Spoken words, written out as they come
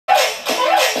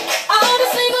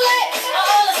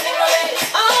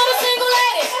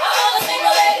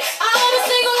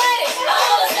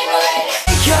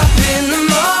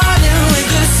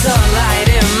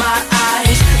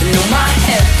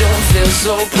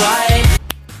so bright.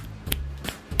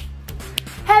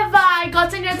 Have I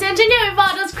gotten your attention yet with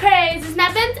all those crazy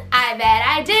snappings? I bet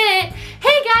I did.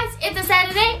 Hey guys, it's a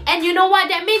Saturday and you know what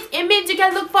that means? It means you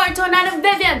can look forward to another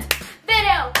Vivian's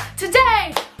video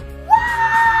today.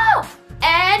 Wow!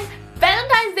 And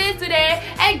Valentine's Day is today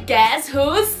and guess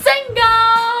who's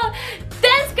single?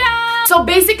 This girl! So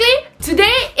basically,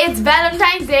 today it's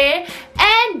Valentine's Day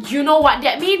and you know what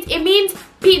that means? It means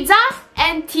pizza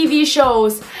and TV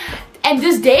shows. And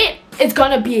this date, it's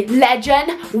gonna be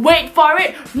legend. Wait for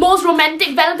it. Most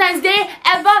romantic Valentine's Day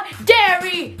ever.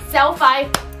 Dairy. Sell 5.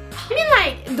 I mean,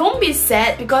 like, don't be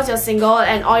sad because you're single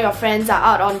and all your friends are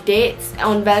out on dates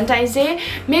on Valentine's Day.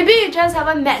 Maybe you just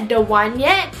haven't met the one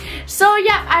yet. So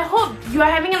yeah, I hope you are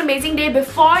having an amazing day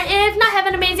before. If not, have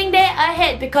an amazing day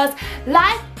ahead because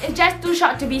life is just too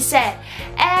short to be sad.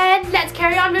 And let's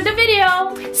carry on with the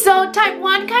video. So type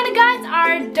 1 kind of guys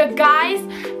are the guys.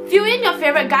 Fill in your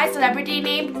favorite guy celebrity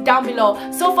name down below.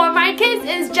 So for my case,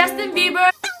 it's Justin Bieber.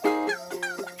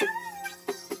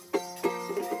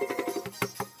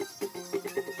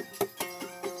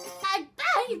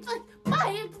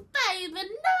 Baby,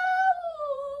 no,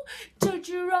 don't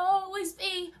you always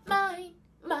be mine.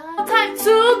 Type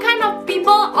 2 kind of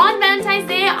people on Valentine's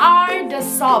Day are the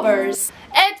sobbers.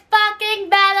 It's fucking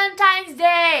Valentine's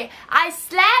Day. I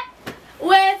slept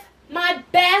with my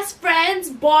best friend's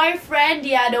boyfriend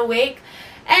the other week.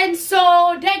 And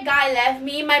so that guy left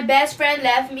me, my best friend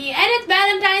left me, and it's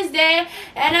Valentine's Day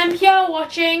and I'm here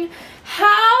watching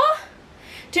How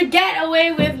to Get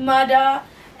Away with Murder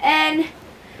and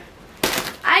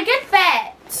I get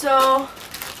fat, so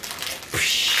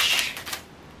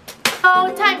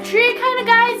type 3 kind of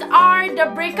guys are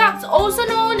the breakups, also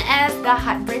known as the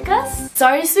heartbreakers.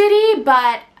 Sorry sweetie,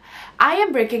 but I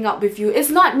am breaking up with you. It's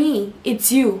not me,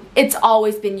 it's you. It's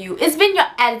always been you. It's been your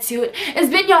attitude, it's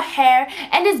been your hair,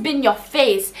 and it's been your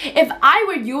face. If I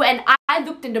were you and I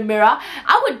looked in the mirror,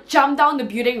 I would jump down the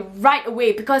building right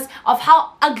away because of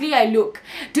how ugly I look.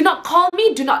 Do not call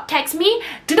me, do not text me,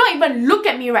 do not even look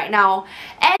at me right now.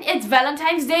 And it's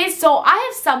Valentine's Day, so I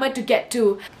have summer to get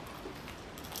to.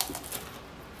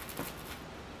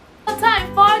 Type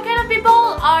 4 kind of people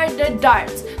are the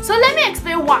darts. So let me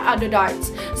explain what are the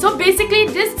darts. So basically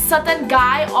this certain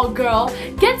guy or girl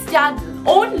gets their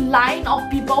own line of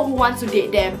people who wants to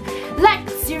date them. Like,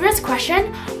 serious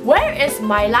question, where is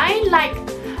my line? Like,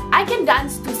 I can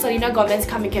dance to Selena Gomez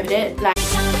Come and Get It. Like,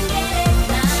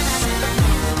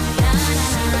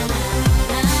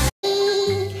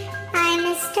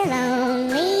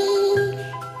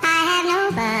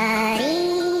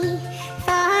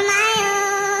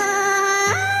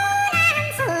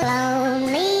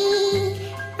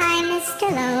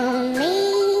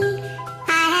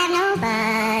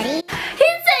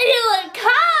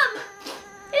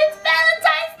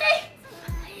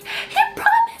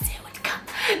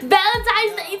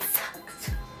 Valentine's Day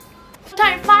sucks.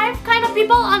 Type 5 kind of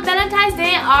people on Valentine's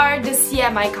Day are the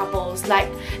CMI couples.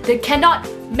 Like, they cannot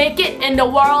make it in the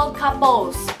world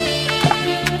couples. So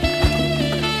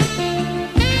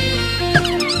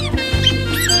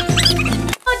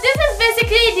this is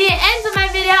basically the end of my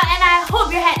video and I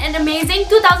hope you had an amazing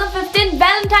 2015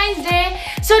 Valentine's Day.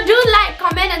 So do like,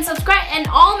 comment and subscribe and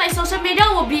all my social media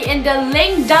will be in the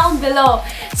link down below.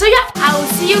 So yeah, I will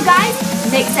see you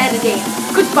guys next Saturday.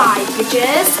 Goodbye,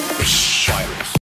 bitches.